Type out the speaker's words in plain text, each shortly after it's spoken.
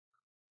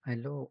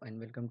Hello and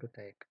welcome to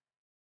TAIK.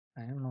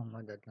 I am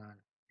mohammedadnant,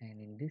 and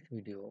in this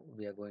video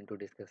we are going to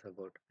discuss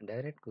about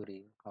direct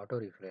query auto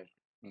refresh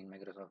in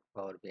Microsoft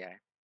Power BI.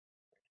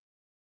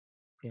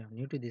 If you are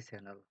new to this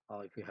channel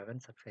or if you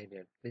haven't subscribed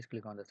yet, please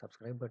click on the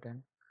subscribe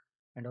button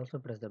and also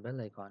press the bell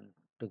icon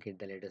to get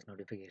the latest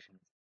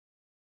notifications.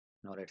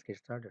 Now let's get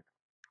started.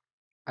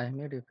 I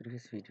made a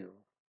previous video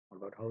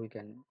about how we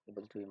can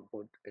able to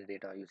import the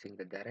data using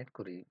the direct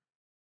query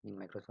in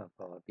Microsoft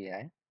Power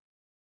BI.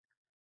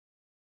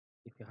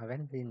 If you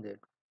haven't seen that,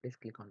 please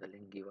click on the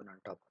link given on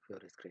top of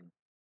your screen.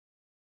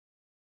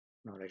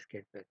 Now let's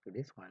get back to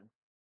this one.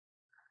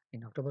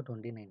 In October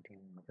 2019,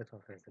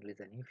 Microsoft has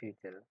released a new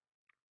feature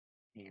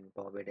in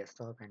Power BI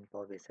Desktop and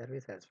Power BI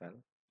Service as well.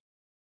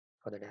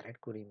 For the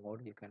direct query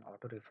mode, you can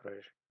auto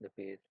refresh the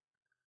page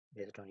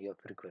based on your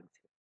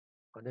frequency.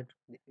 For that,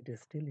 it is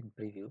still in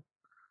preview.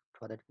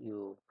 For that,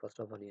 you first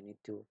of all you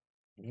need to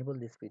enable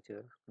this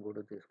feature. Go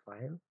to this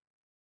file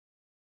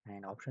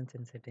and options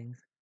and settings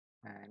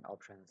and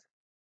options.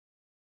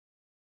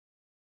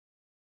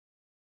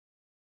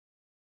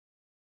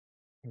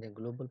 In the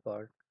global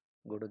part,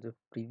 go to the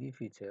preview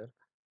feature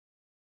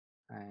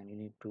and you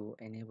need to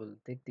enable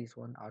take this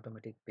one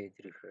automatic page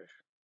refresh.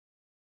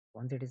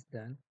 Once it is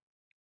done,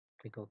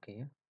 click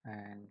OK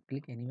and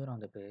click anywhere on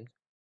the page.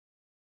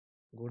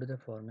 Go to the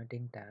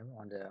formatting tab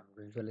on the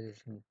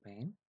visualization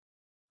pane.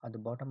 At the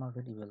bottom of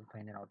it, you will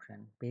find an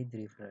option page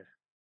refresh.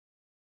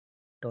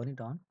 Turn it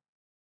on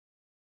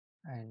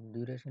and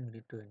duration you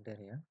need to enter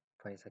here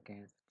 5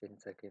 seconds, 10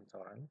 seconds,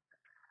 or all.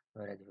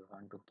 Whereas if you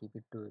want to keep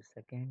it to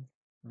seconds,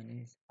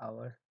 minutes,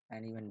 hours,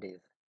 and even days,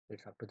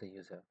 it's up to the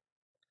user.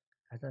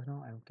 As of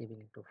now, I'm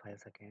keeping it to 5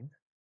 seconds.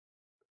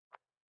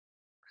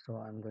 So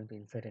I'm going to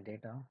insert a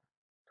data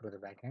through the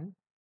backend.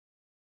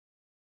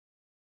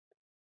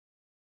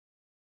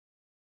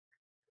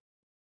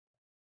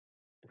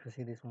 If you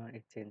see this one,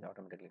 it changed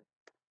automatically.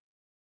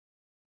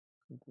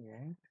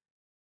 Yeah.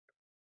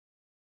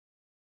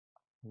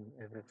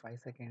 Every 5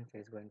 seconds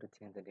it's going to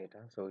change the data,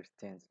 so it's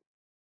changed.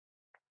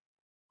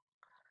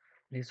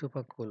 It's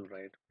super cool,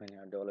 right? When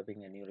you're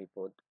developing a new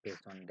report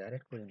based on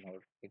direct query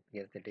mode, it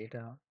gets the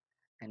data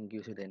and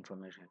gives you the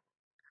information.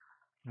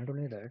 Not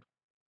only that,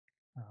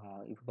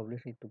 if you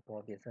publish it to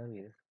Power BI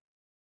service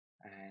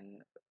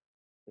and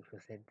if you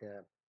set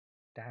the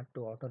tab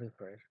to auto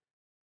refresh,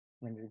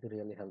 then it is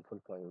really helpful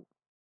for you.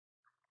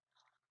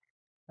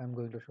 I'm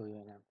going to show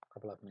you in a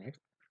couple of minutes.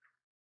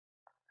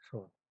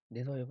 So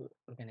this way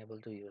you can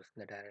able to use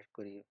the direct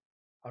query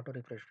auto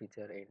refresh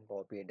feature in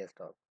Power BI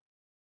desktop.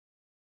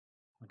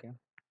 Okay.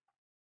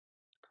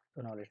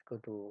 So now let's go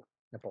to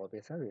the Power BI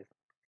service.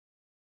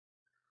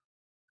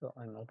 So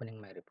I'm opening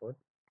my report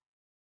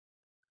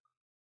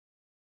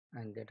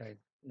and data is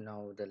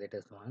now the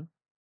latest one.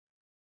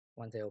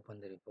 Once I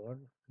open the report,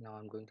 now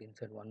I'm going to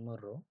insert one more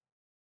row.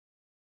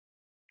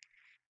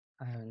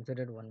 I have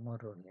inserted one more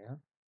row here,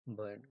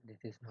 but this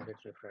is not yet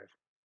refreshed.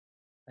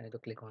 I need to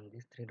click on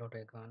this three dot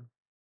icon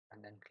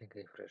and then click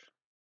refresh.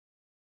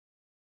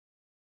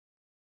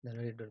 Then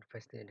we need to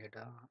fetch the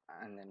data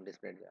and then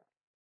display it there.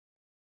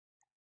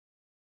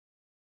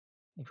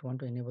 If you want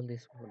to enable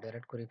this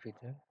direct query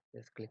feature,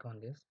 just click on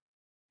this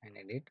and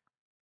edit.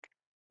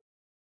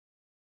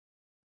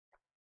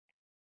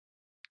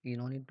 You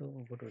don't need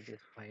to go to this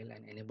file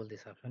and enable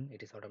this option.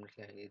 It is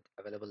automatically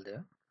available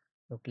there.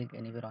 So click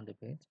anywhere on the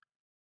page,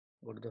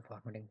 go to the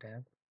formatting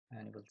tab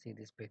and you will see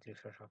this page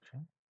refresh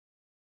option.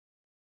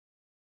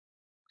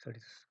 So it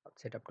is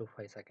set up to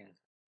 5 seconds.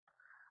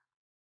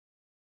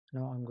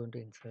 Now I'm going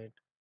to insert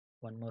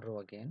one more row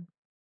again.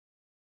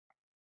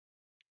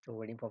 So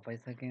waiting for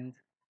 5 seconds,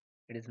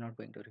 it is not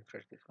going to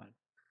refresh this one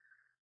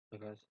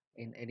because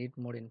in edit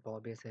mode in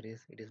Power BI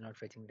series, it is not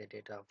fetching the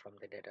data from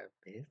the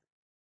database.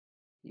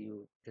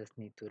 You just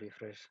need to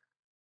refresh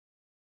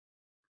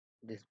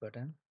this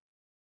button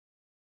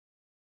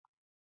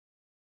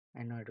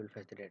and now it will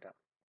fetch the data.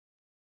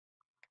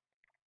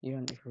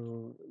 Even if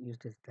you use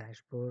this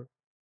dashboard,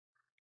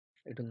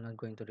 it will not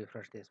going to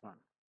refresh this one.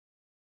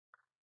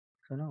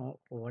 So now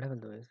what I will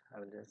do is I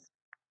will just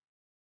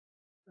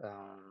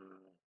um,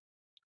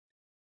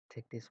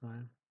 take this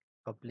one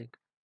public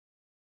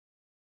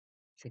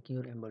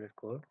secure embedded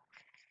code.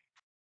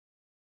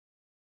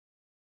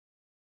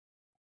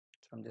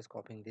 So I'm just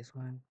copying this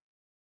one,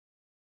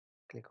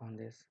 click on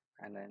this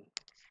and then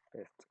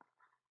paste.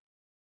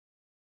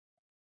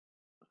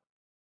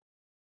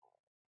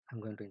 I'm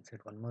going to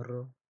insert one more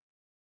row.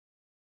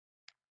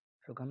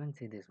 So come and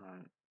see this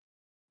one.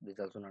 This is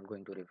also not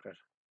going to refresh.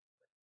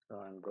 So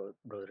I'm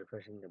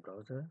refreshing the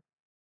browser.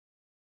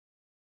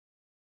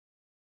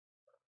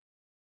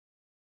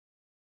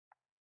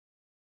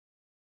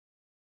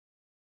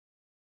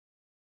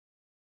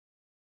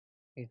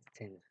 It's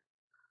changed.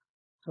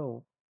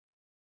 So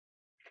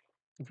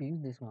if you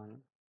use this one,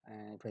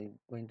 and if I'm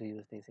going to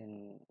use this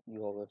in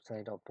your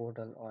website or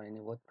portal or any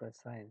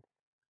WordPress site,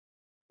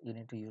 you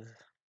need to use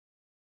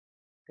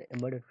the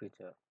embedded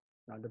feature,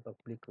 not the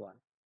public one,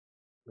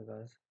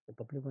 because the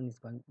public one is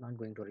not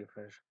going to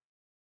refresh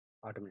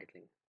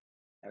automatically.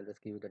 I'll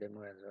just give you the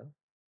demo as well.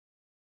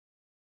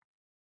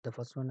 The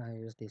first one I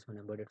use this one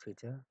embedded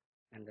feature,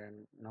 and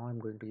then now I'm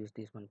going to use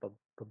this one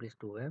publish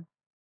to web.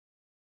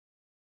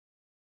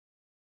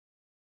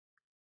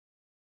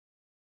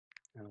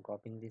 I'm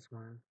copying this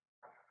one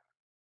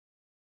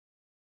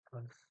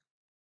first,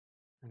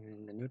 and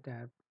in the new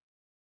tab,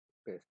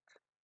 paste,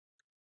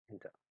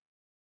 enter.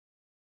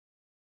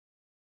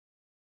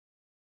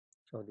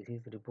 So this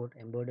is report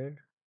embedded,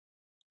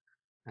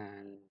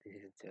 and this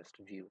is just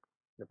view,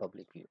 the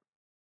public view.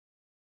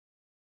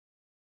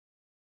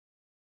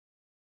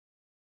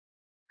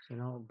 So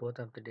now both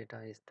of the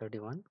data is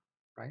 31,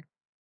 right?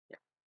 Yeah.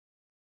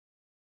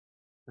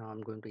 Now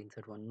I'm going to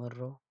insert one more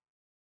row.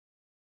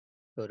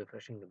 So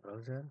refreshing the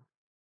browser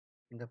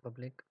in the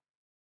public,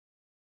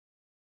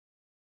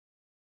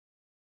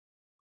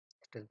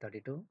 still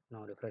 32.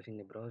 Now refreshing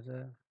the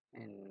browser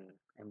in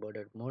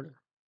embedded mode,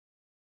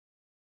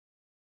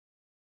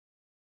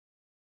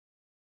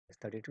 it's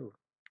 32.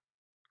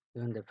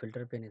 Even the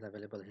filter pane is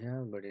available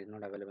here, but it is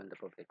not available in the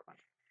public one.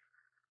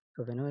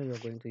 So whenever you are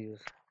going to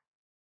use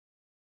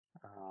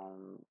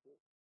um,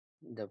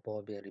 the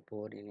Power BI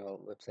report in your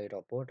website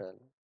or portal,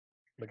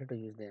 better to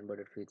use the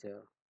embedded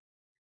feature,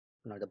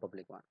 not the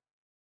public one,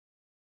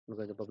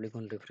 because the public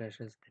one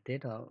refreshes the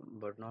data,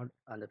 but not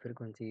on the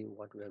frequency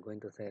what we are going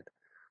to set.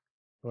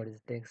 What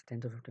it takes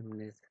 10 to 15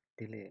 minutes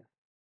delay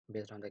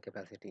based on the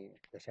capacity,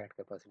 the shared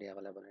capacity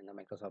available in the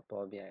Microsoft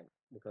Power BI,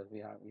 because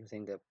we are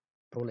using the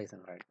pro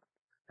license, right?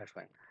 That's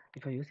fine.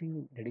 If you're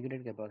using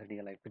dedicated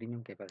capacity like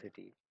premium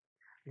capacity,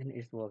 then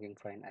it's working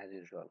fine as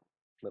usual,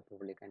 the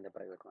public and the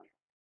private one.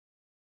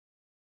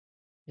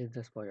 It's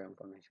just for your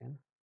information.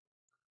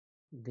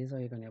 These are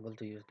you can able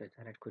to use the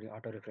direct query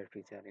auto refresh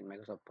feature in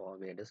Microsoft Power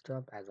BI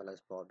desktop as well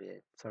as Power BI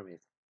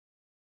service.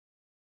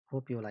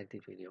 Hope you like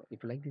this video.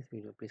 If you like this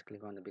video, please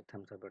click on the big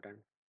thumbs up button.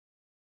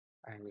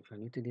 And if you're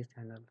new to this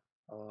channel,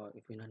 or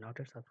if you're not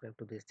yet subscribed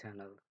to this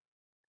channel,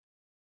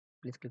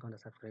 please click on the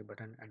subscribe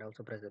button and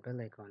also press the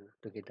bell icon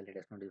to get the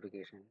latest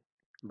notification.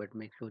 But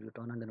make sure you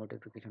turn on the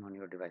notification on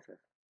your devices.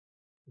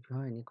 If you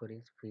have any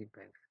queries,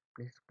 feedbacks,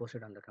 please post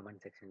it on the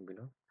comment section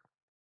below.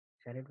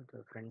 Share it with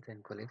your friends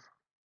and colleagues.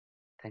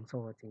 Thanks for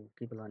watching.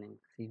 Keep learning.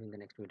 See you in the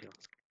next video.